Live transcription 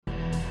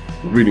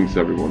Greetings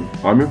everyone,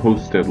 I'm your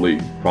host Ted Lee,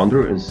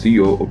 founder and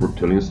CEO of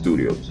Reptilian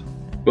Studios.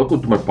 Welcome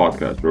to my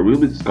podcast where we'll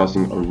be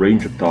discussing a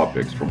range of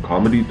topics from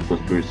comedy to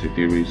conspiracy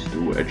theories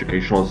to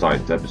educational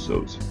science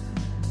episodes.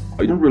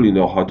 I don't really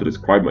know how to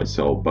describe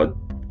myself, but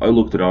I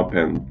looked it up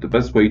and the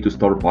best way to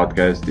start a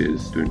podcast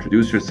is to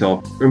introduce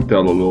yourself and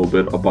tell a little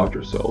bit about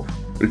yourself.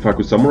 If I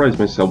could summarize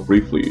myself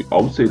briefly, I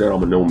would say that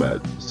I'm a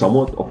nomad,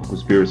 somewhat of a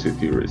conspiracy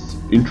theorist,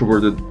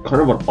 introverted, kind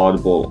of an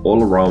oddball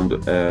all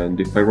around, and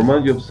if I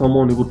remind you of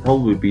someone, it would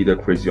probably be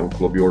that crazy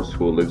uncle of yours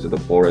who lives in the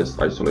forest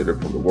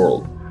isolated from the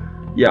world.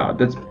 Yeah,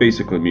 that's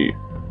basically me.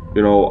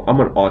 I'm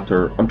an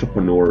author,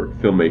 entrepreneur,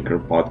 filmmaker,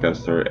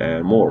 podcaster,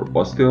 and more,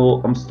 but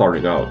still, I'm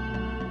starting out.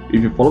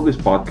 If you follow this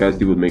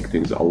podcast, it would make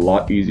things a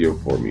lot easier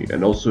for me.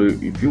 And also,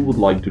 if you would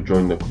like to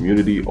join the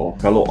community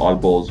of fellow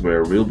oddballs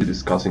where we'll be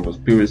discussing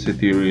conspiracy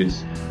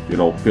theories,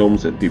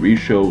 films and TV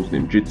shows,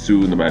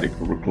 ninjutsu, nomadic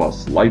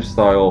class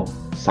lifestyle,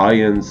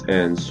 science,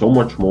 and so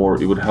much more,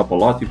 it would help a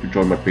lot if you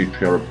join my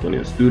Patreon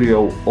Reptilian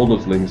Studio. All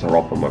those links are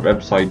up on my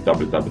website,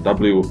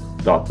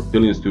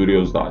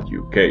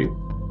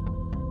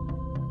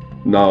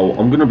 www.reptilianstudios.uk. Now,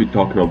 I'm gonna be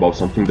talking about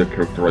something that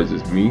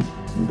characterizes me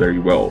very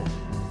well,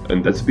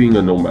 and that's being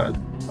a nomad.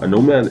 A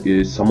nomad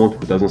is someone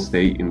who doesn't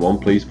stay in one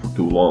place for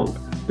too long.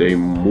 They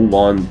move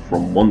on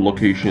from one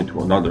location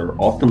to another,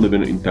 often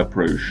living in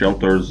temporary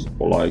shelters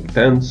like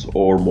tents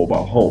or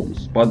mobile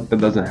homes, but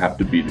that doesn't have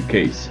to be the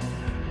case.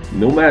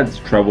 Nomads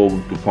travel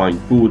to find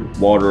food,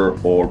 water,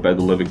 or better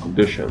living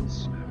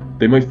conditions.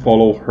 They might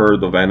follow a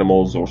herd of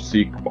animals or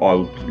seek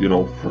out,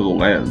 fertile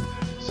land.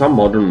 Some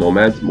modern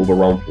nomads move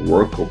around for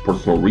work or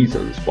personal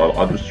reasons, while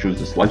others choose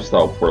this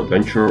lifestyle for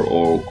adventure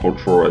or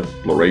cultural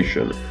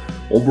exploration.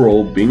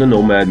 Overall, being a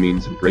nomad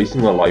means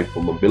embracing a life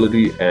of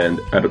mobility and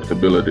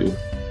adaptability.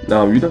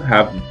 Now, you don't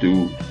have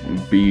to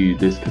be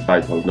this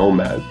type of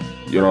nomad.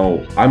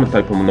 I'm a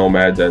type of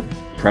nomad that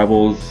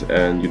travels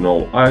and,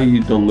 I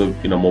don't live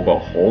in a mobile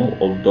home,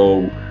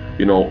 although,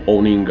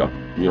 owning a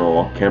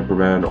camper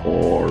van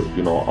or,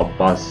 a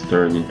bus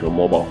turned into a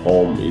mobile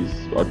home is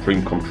a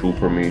dream come true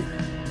for me.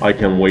 I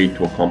can't wait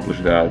to accomplish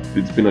that.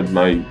 It's been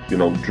my,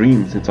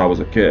 dream since I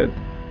was a kid.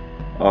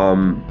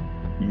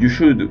 You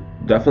should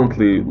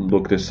definitely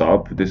look this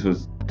up. This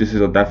is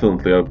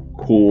definitely a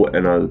cool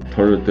and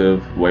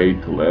alternative way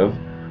to live.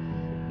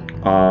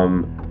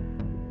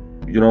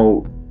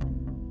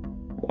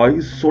 I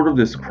sort of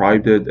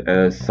described it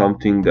as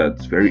something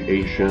that's very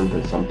ancient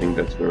and something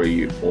that's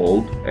very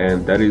old,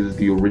 and that is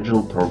the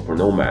original term for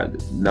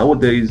nomad.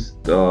 Nowadays,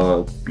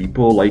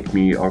 people like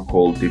me are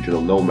called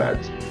digital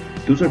nomads.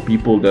 Those are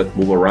people that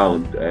move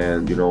around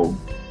and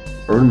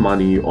earn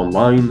money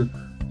online,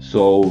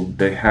 so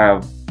they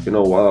have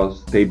a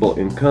stable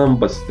income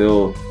but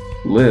still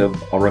live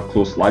a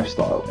recluse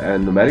lifestyle.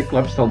 And nomadic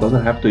lifestyle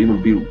doesn't have to even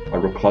be a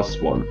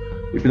recluse one.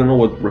 If you don't know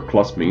what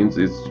recluse means,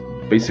 it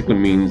basically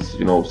means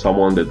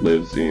someone that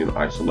lives in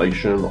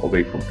isolation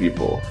away from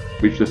people,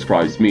 which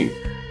describes me.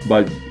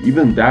 But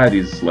even that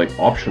is like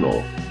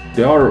optional.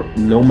 There are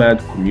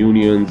nomad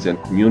communions and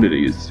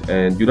communities,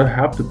 and you don't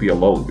have to be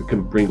alone. You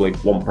can bring like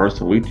one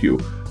person with you,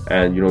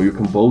 and you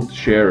can both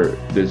share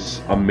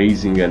this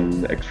amazing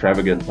and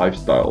extravagant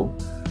lifestyle.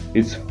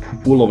 It's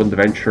full of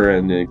adventure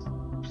and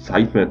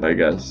excitement, I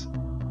guess.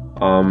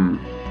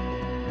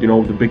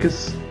 The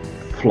biggest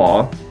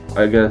flaw,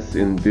 I guess,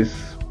 in this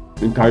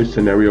entire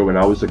scenario when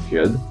I was a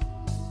kid,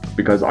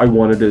 because I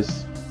wanted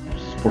this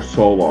for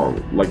so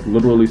long, like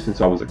literally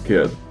since I was a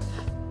kid.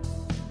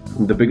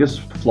 The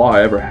biggest flaw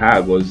I ever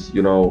had was,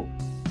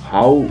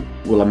 how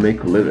will I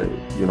make a living?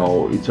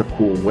 It's a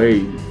cool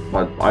way,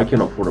 but I can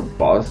afford a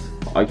bus,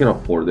 I can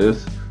afford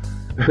this,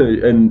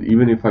 and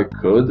even if I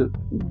could,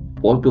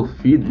 what will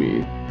feed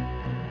me?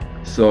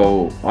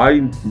 So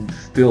I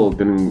still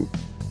didn't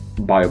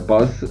buy a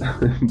bus.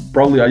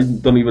 Probably I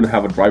don't even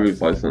have a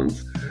driver's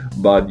license,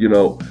 but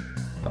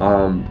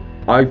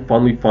I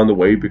finally found a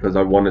way because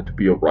I wanted to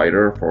be a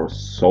writer for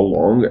so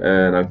long,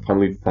 and I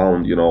finally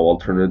found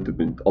alternative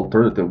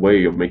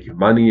way of making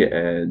money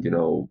and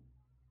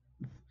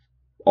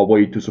a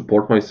way to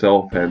support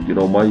myself. And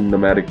my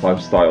nomadic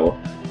lifestyle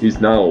is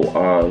now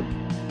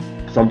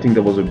something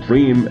that was a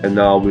dream, and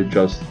now it's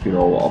just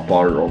a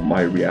part of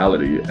my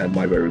reality and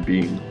my very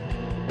being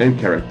and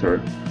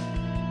character.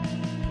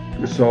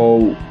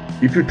 So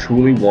if you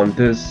truly want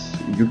this,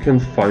 you can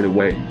find a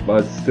way.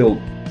 But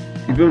still,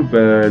 even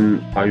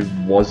when I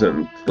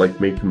wasn't like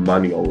making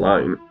money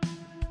online,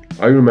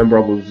 I remember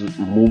I was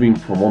moving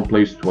from one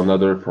place to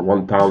another, from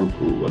one town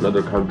to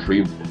another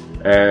country,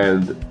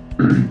 and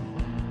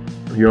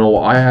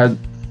I had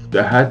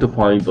to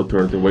find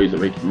alternative ways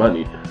of making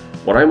money.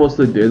 What I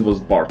mostly did was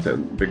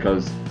bartend,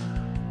 because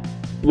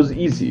it was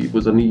easy. It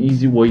was an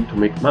easy way to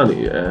make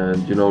money,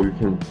 and you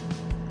can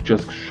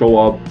just show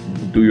up,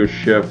 do your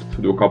shift,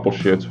 do a couple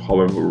shifts,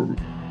 however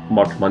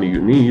much money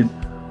you need.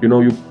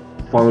 You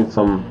find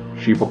some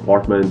cheap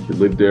apartment, you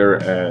live there,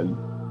 and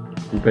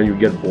when you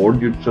get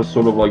bored, you just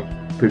sort of like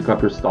pick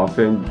up your stuff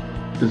and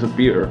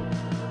disappear.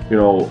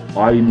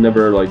 I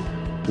never like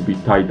to be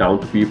tied down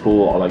to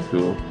people. I like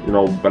to,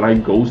 when I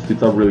ghost,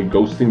 it's not really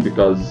ghosting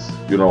because,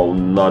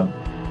 not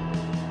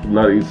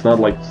it's not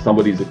like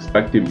somebody's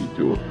expecting me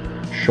to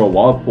show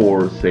up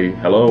or say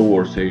hello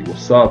or say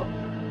what's up.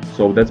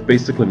 So that's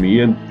basically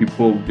me, and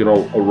people,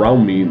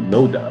 around me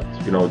know that.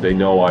 They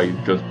know I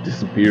just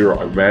disappear,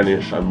 I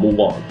vanish, I move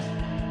on.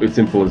 It's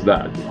simple as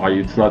that.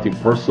 It's nothing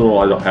personal,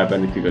 I don't have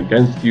anything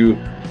against you.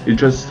 It's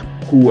just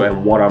who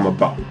and what I'm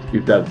about.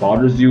 If that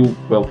bothers you,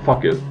 well,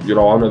 fuck it.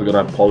 I'm not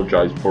gonna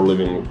apologize for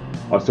living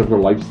a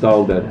certain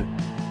lifestyle that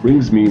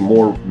brings me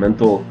more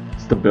mental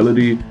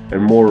stability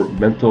and more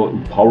mental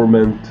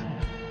empowerment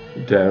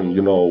than,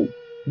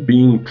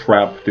 being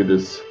trapped in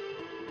this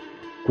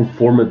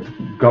conformant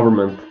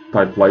government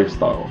type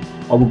lifestyle.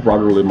 I would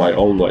rather live my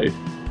own way.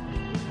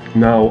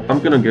 Now, I'm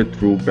gonna get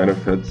through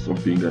benefits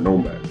of being a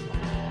nomad.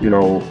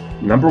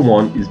 Number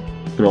one is,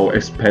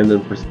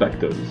 expanded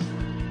perspectives.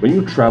 When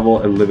you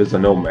travel and live as a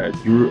nomad,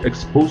 you're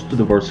exposed to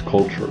diverse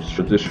cultures,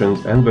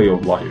 traditions, and way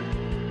of life.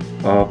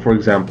 For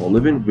example,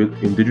 living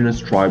with indigenous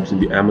tribes in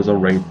the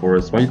Amazon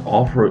rainforest might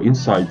offer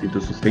insight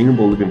into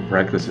sustainable living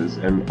practices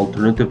and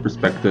alternative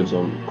perspectives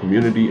on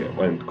community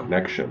and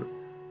connection.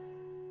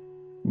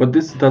 But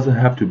this doesn't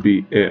have to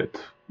be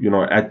it,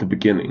 at the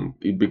beginning,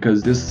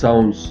 because this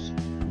sounds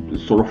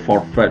sort of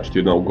far-fetched,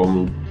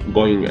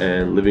 going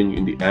and living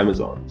in the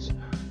Amazons.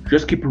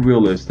 Just keep it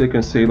realistic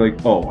and say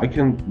like, oh, I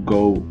can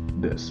go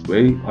this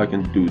way, I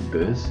can do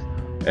this,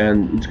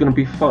 and it's gonna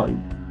be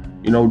fun.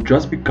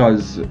 Just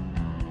because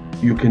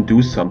you can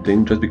do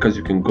something, just because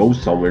you can go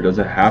somewhere,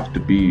 doesn't have to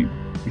be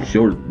the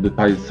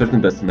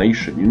certain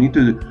destination. You need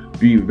to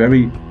be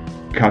very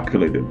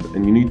calculated,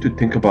 and you need to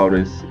think about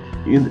it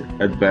in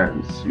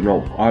advance.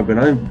 When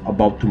I'm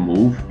about to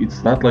move,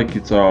 it's not like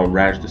it's a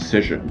rash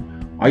decision.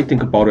 I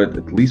think about it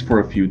at least for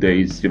a few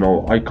days.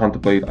 I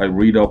contemplate, I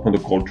read up on the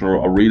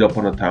culture, I read up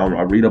on the town,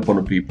 I read up on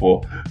the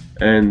people,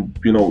 and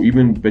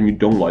even when you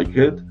don't like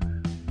it,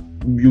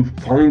 you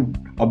find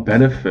a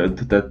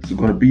benefit that's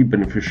going to be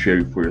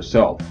beneficiary for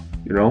yourself.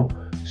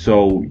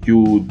 So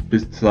you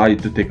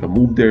decide to take a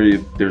move there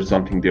if there's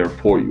something there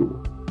for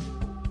you.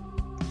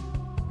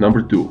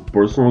 Number two,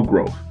 personal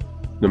growth.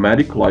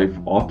 Nomadic life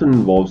often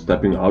involves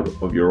stepping out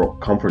of your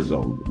comfort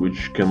zone,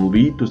 which can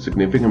lead to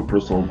significant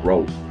personal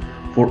growth.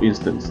 For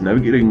instance,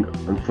 navigating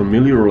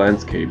unfamiliar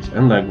landscapes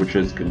and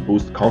languages can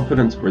boost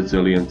confidence,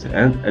 resilience,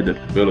 and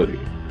adaptability.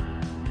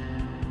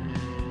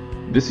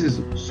 This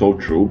is so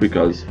true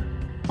because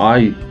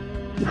I'm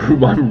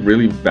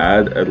really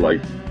bad at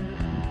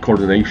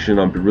coordination.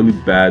 I'm really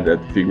bad at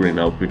figuring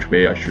out which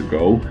way I should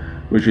go,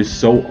 which is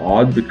so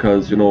odd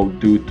because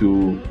due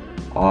to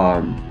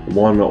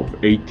one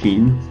of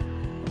 18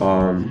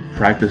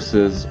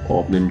 practices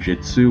of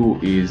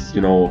ninjutsu is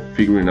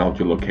figuring out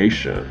your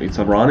location. It's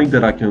ironic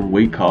that I can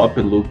wake up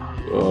and look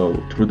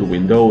through the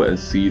window and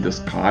see the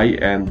sky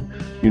and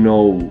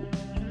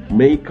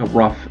make a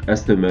rough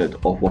estimate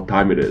of what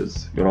time it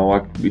is.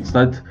 It's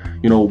not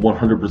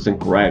 100%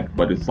 correct,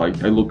 but it's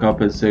like I look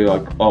up and say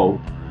like,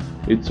 oh,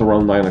 it's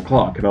around 9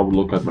 o'clock, and I would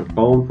look at my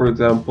phone, for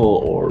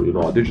example, or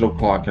a digital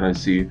clock, and I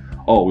see,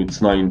 oh, it's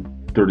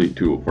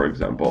 9:32, for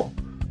example.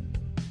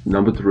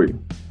 Number three,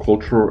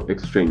 cultural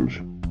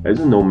exchange.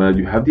 As a nomad,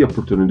 you have the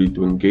opportunity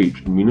to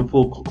engage in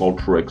meaningful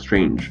cultural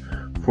exchange.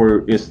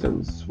 For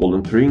instance,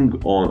 volunteering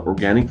on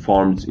organic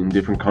farms in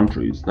different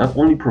countries not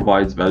only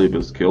provides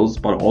valuable skills,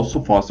 but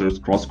also fosters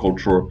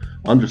cross-cultural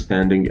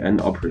understanding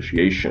and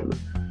appreciation.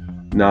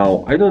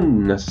 Now, I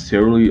don't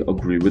necessarily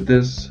agree with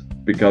this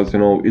because,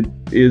 it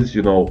is,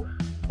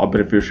 a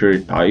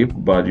beneficiary type,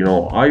 but,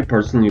 I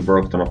personally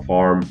worked on a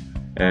farm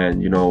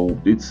and,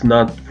 it's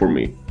not for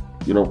me.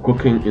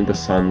 Cooking in the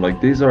sun,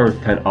 these are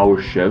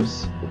 10-hour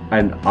shifts,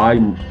 and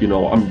I'm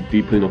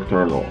deeply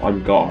nocturnal.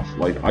 I'm goth.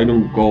 I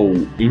don't go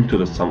into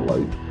the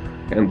sunlight,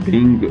 and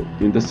being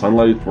in the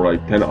sunlight for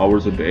 10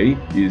 hours a day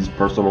is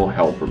personal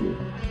hell for me.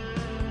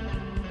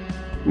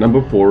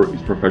 Number four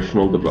is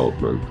professional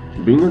development.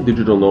 Being a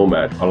digital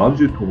nomad allows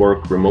you to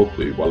work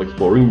remotely while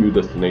exploring new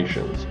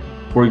destinations.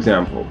 For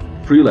example,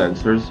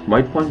 freelancers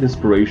might find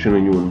inspiration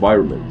in new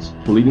environments,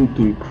 leading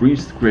to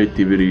increased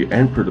creativity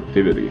and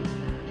productivity.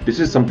 This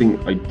is something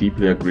I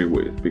deeply agree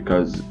with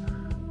because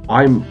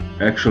I'm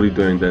actually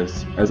doing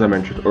this, as I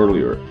mentioned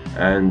earlier,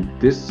 and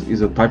this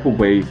is a type of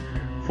way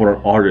for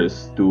an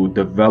artist to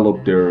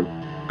develop their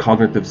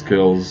cognitive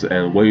skills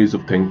and ways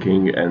of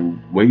thinking and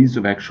ways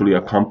of actually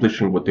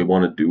accomplishing what they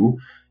want to do.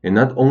 And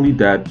not only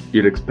that,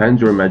 it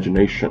expands your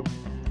imagination.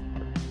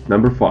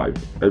 Number five,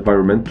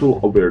 environmental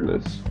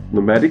awareness.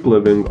 Nomadic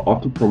living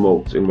often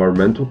promotes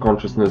environmental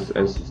consciousness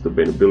and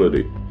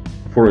sustainability.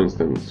 For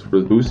instance,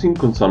 reducing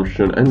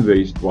consumption and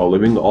waste while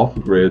living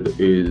off-grid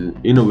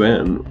in a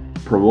van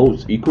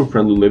promotes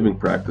eco-friendly living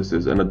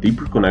practices and a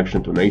deeper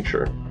connection to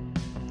nature.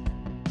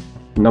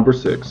 Number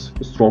six,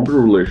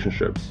 stronger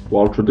relationships.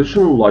 While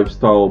traditional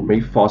lifestyle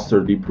may foster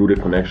deep-rooted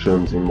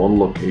connections in one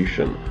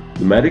location,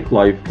 nomadic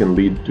life can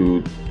lead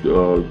to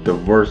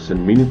diverse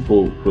and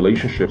meaningful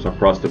relationships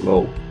across the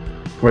globe.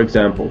 For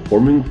example,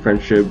 forming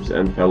friendships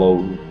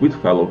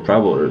with fellow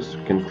travelers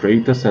can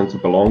create a sense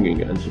of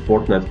belonging and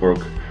support network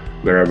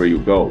wherever you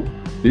go.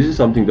 This is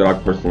something that I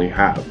personally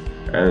have,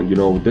 and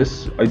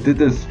this I did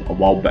this a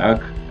while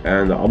back,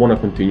 and I want to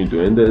continue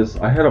doing this.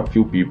 I had a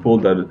few people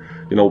that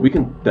we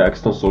can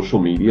text on social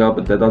media,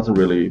 but that doesn't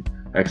really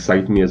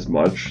excite me as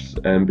much,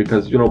 and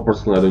because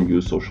personally I don't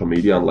use social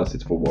media unless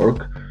it's for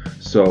work.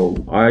 So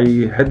I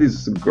had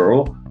this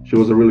girl. She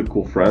was a really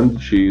cool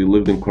friend. She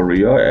lived in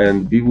Korea,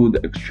 and we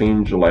would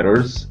exchange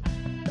letters,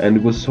 and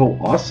it was so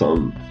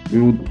awesome. We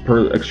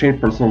would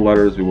exchange personal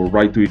letters. We would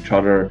write to each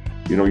other.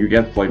 You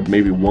get like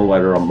maybe one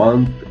letter a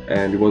month,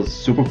 and it was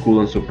super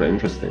cool and super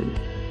interesting.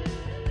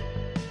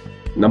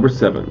 Number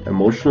 7,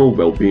 emotional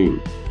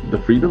well-being. The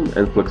freedom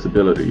and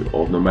flexibility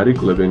of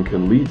nomadic living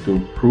can lead to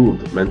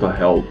improved mental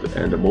health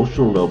and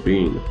emotional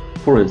well-being.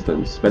 For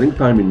instance, spending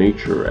time in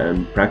nature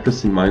and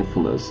practicing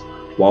mindfulness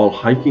while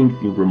hiking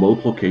in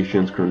remote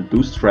locations can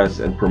reduce stress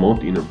and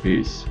promote inner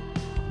peace.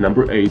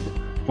 Number 8,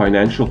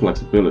 financial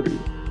flexibility.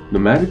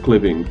 Nomadic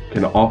living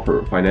can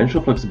offer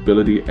financial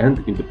flexibility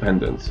and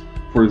independence.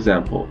 For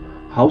example,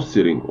 house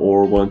sitting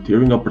or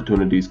volunteering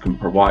opportunities can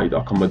provide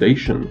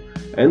accommodation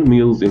and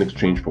meals in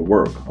exchange for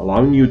work,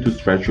 allowing you to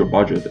stretch your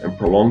budget and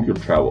prolong your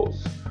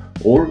travels.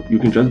 Or you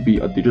can just be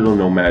a digital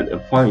nomad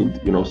and find,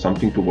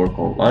 something to work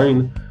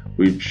online,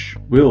 which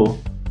will,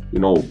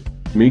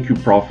 make you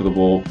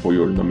profitable for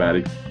your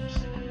nomadic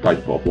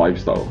type of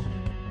lifestyle.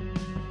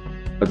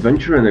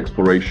 Adventure and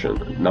exploration.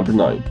 Number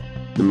 9.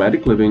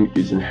 Nomadic living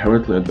is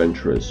inherently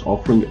adventurous,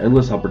 offering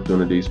endless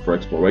opportunities for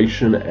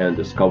exploration and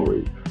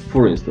discovery.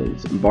 For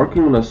instance,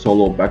 embarking on a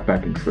solo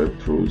backpacking trip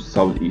through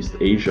Southeast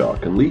Asia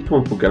can lead to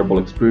unforgettable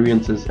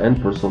experiences and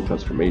personal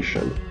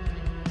transformation.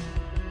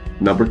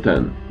 Number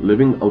 10.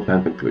 Living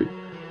authentically.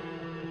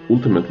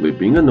 Ultimately,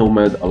 being a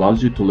nomad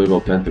allows you to live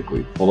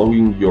authentically,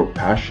 following your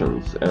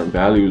passions and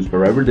values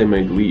wherever they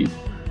may lead.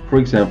 For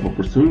example,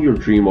 pursuing your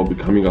dream of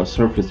becoming a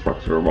surf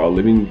instructor while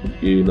living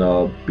in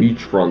a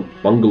beachfront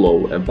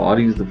bungalow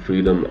embodies the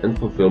freedom and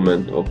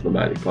fulfillment of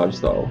nomadic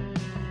lifestyle.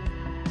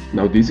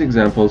 Now, these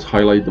examples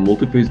highlight the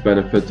multi-phase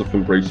benefits of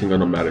embracing a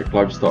nomadic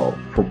lifestyle,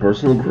 from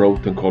personal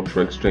growth and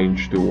cultural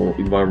exchange to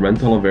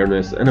environmental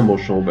awareness and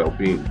emotional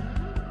well-being.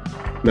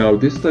 Now,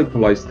 this type of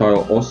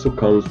lifestyle also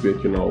comes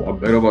with, a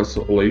bit of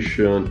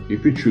isolation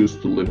if you choose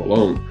to live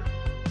alone,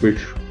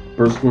 which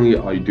personally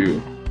I do.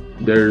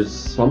 There's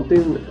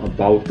something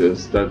about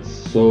this that's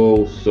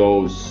so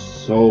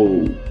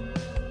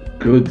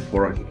good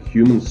for a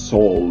human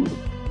soul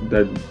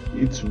that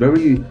it's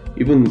very,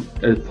 even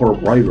for a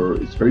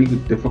writer, it's very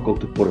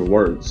difficult to put in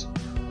words.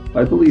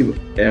 I believe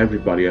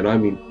everybody, and I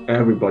mean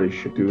everybody,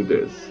 should do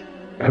this.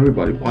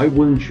 Everybody, why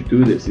wouldn't you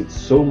do this? It's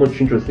so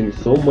much interesting,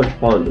 so much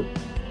fun.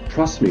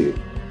 Trust me.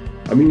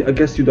 I mean, I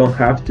guess you don't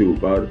have to,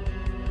 but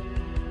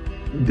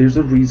there's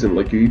a reason.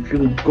 Like, if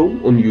you go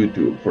on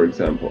YouTube, for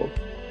example,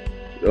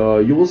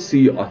 you will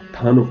see a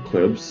ton of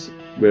clips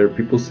where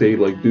people say,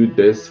 like, do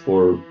this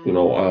for,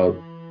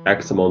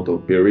 X amount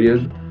of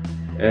period,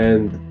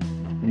 and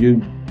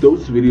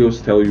those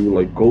videos tell you,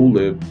 like, go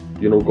live,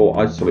 go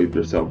isolate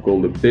yourself, go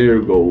live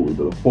there, go to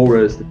the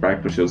forest,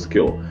 practice your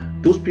skill.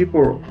 Those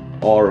people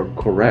are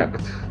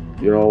correct.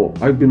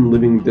 I've been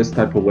living this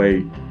type of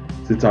way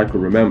since I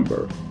could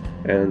remember,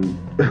 and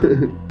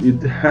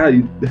it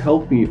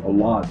helped me a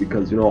lot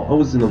because I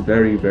was in a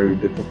very, very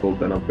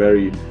difficult and a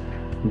very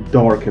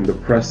dark and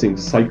depressing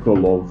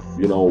cycle of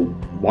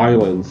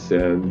violence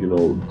and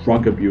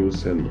drug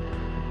abuse and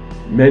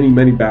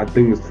many bad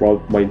things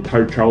throughout my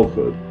entire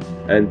childhood.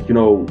 And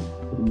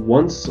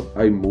once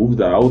I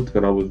moved out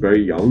when I was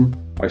very young,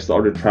 I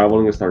started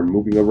traveling, I started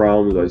moving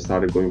around, I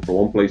started going from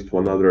one place to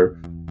another.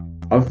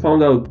 I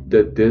found out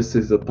that this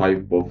is a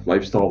type of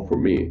lifestyle for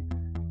me.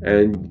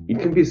 And it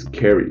can be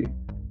scary.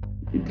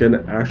 It can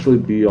actually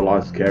be a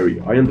lot scary.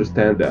 I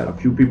understand that. A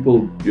few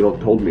people,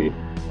 told me,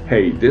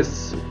 hey,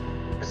 this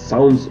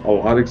sounds a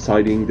lot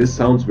exciting. This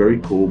sounds very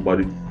cool, but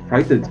it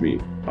frightens me.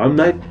 I'm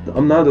not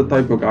the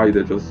type of guy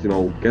that just,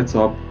 gets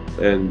up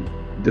and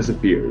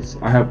disappears.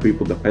 I have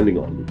people depending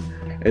on me.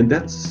 And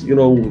that's,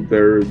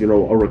 where,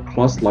 a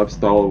recluse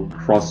lifestyle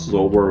crosses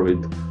over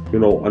with, a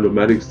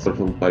nomadic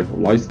certain type of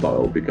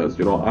lifestyle, because,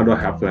 I don't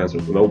have to answer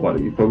to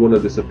nobody. If I want to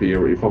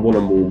disappear, if I want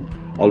to move,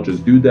 I'll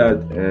just do that,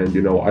 and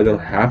I don't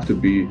have to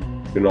be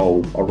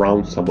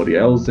around somebody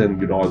else,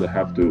 and I don't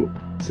have to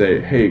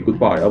say, hey,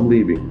 goodbye, I'm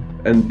leaving.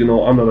 And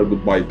I'm not a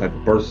goodbye type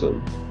of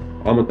person.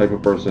 I'm a type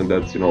of person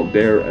that's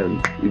there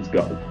and it's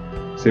gone.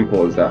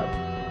 Simple as that.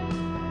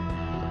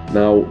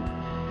 Now,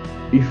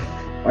 if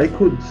I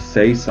could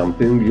say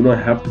something, I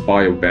have to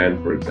buy a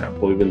van, for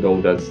example, even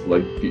though that's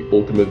like the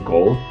ultimate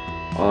goal.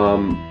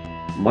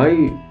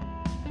 My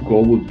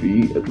goal would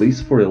be, at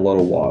least for a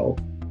little while,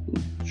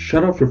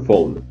 shut off your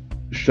phone.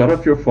 Shut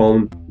off your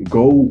phone,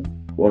 go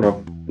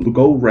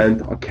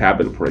rent a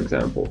cabin, for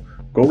example.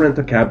 Go rent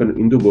a cabin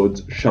in the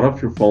woods, shut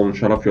off your phone,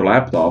 shut off your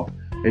laptop,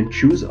 and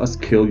choose a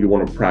skill you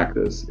want to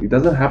practice. It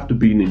doesn't have to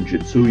be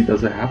ninjutsu, it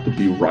doesn't have to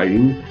be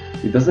writing,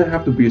 it doesn't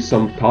have to be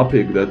some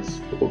topic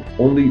that's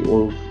only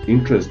of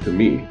interest to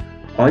me.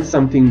 Find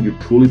something you're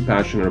truly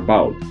passionate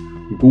about.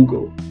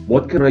 Google,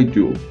 what can I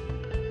do?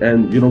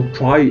 And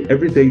try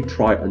every day,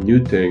 try a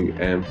new thing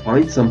and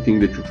find something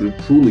that you're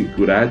truly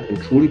good at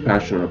and truly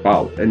passionate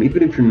about. And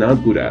even if you're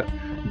not good at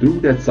doing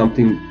that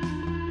something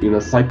in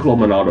a cycle of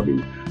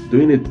monotony,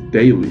 doing it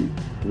daily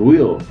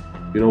will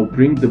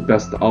bring the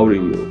best out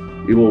in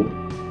you. It will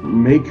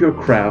make your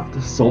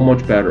craft so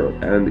much better,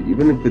 and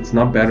even if it's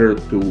not better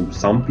to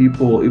some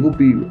people, it will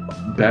be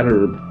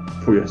better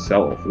for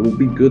yourself. It will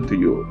be good to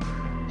you.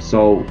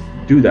 So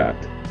do that,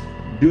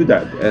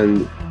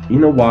 and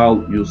in a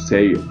while you'll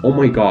say, oh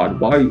my god,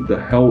 why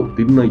the hell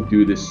didn't I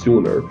do this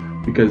sooner?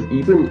 Because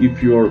even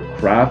if your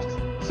craft,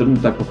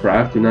 certain type of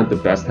craft, you're not the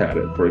best at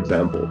it, for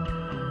example,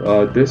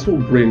 this will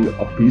bring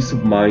a peace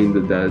of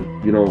mind that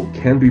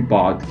can be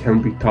bought,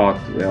 can be taught,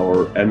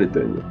 or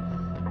anything.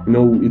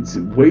 It's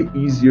way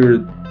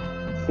easier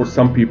for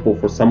some people,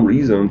 for some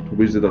reason, to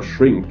visit a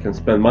shrink and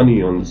spend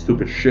money on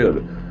stupid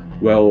shit.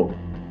 Well,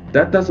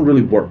 that doesn't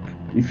really work.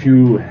 If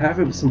you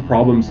have some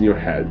problems in your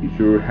head, if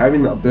you're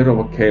having a bit of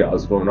a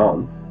chaos going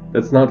on,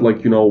 that's not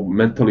like,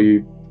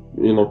 mentally,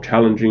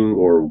 challenging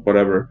or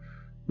whatever,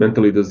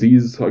 mentally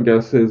disease, I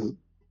guess is,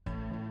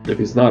 if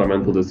it's not a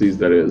mental disease,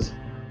 that is,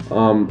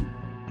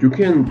 you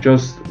can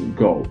just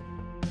go.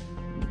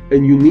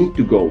 And you need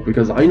to go,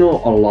 because I know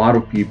a lot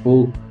of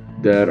people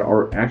that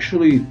are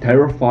actually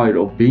terrified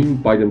of being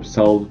by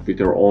themselves in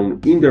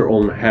their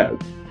own head.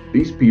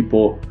 These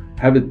people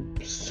have it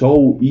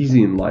so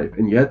easy in life,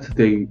 and yet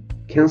they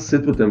can't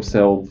sit with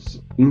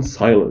themselves in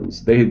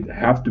silence. They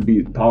have to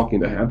be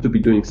talking, they have to be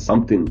doing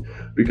something,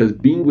 because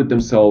being with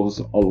themselves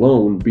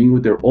alone, being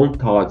with their own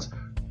thoughts,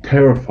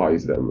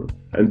 terrifies them.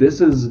 And this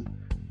is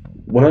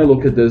when I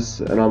look at this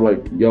and I'm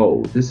like,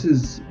 yo, this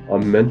is a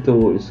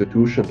mental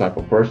institution type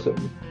of person.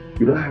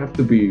 You don't have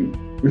to be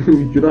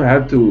you don't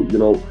have to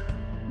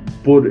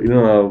put in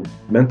a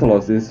mental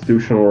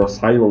institution or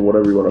asylum,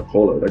 whatever you want to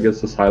call it. I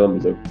guess asylum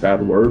is a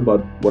bad word,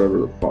 but whatever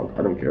the fuck,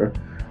 I don't care.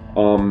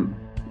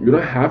 You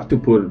don't have to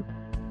put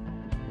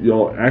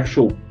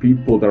actual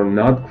people that are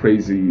not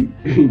crazy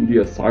in the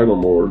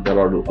asylum or that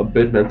are a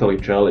bit mentally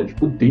challenged.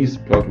 Put these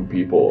fucking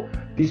people.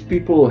 These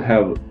people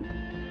have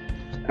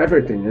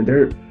everything, and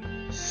they're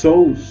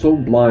so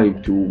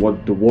blind to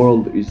what the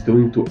world is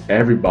doing to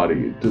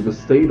everybody, to the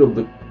state of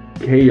the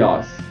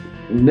chaos,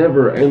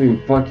 never ending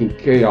fucking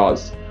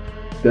chaos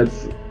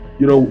that's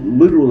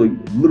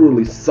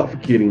literally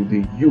suffocating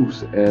the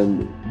youth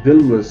and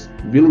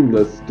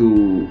willingness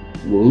to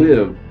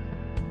live.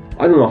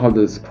 I don't know how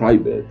to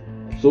describe it.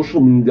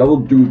 Social media, I will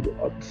do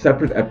a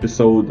separate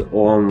episode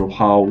on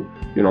how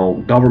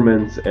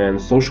governments and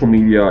social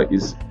media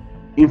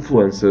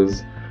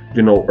influences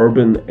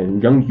urban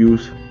and young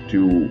youth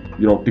to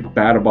think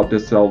bad about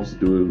themselves,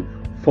 to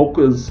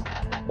focus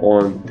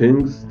on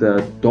things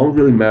that don't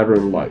really matter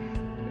in life.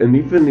 And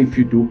even if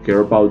you do care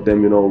about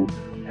them,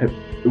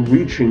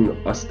 reaching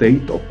a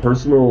state of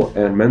personal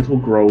and mental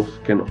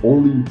growth can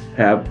only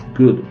have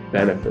good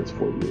benefits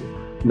for you.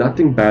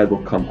 Nothing bad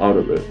will come out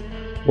of it.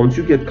 Once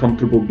you get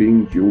comfortable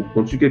being you,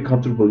 once you get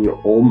comfortable in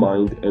your own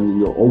mind and in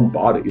your own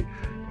body,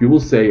 you will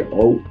say,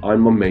 oh,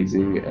 I'm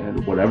amazing,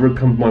 and whatever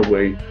comes my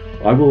way,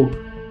 I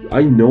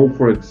know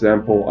for a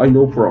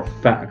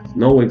fact,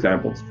 no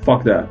examples,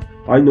 fuck that,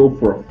 I know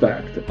for a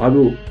fact, I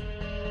will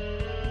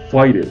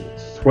fight it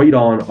straight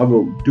on. I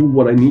will do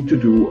what I need to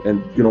do,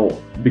 and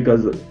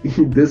because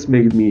this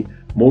made me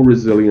more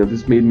resilient,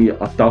 this made me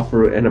a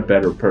tougher and a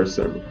better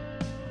person.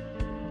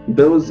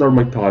 Those are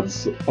my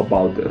thoughts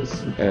about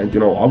this, and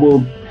I will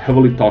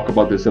heavily talk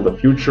about this in the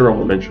future. I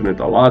will mention it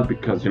a lot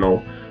because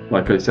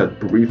like I said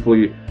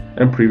briefly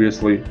and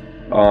previously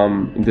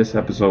in this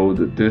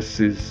episode, this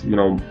is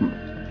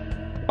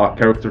a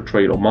character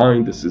trait of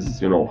mine. This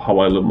is how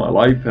I live my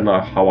life, and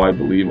how I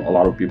believe a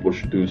lot of people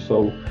should do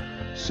so.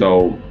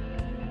 So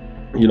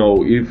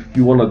if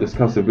you want to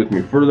discuss it with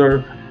me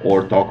further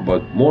or talk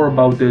more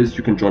about this,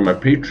 you can join my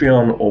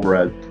Patreon over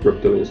at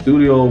Reptilian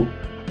Studio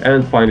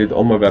and find it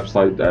on my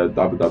website at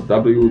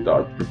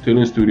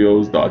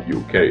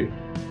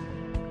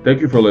www.reptilianstudios.uk.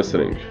 Thank you for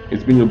listening.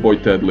 It's been your boy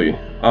Ted Lee.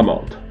 I'm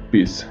out.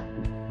 Peace.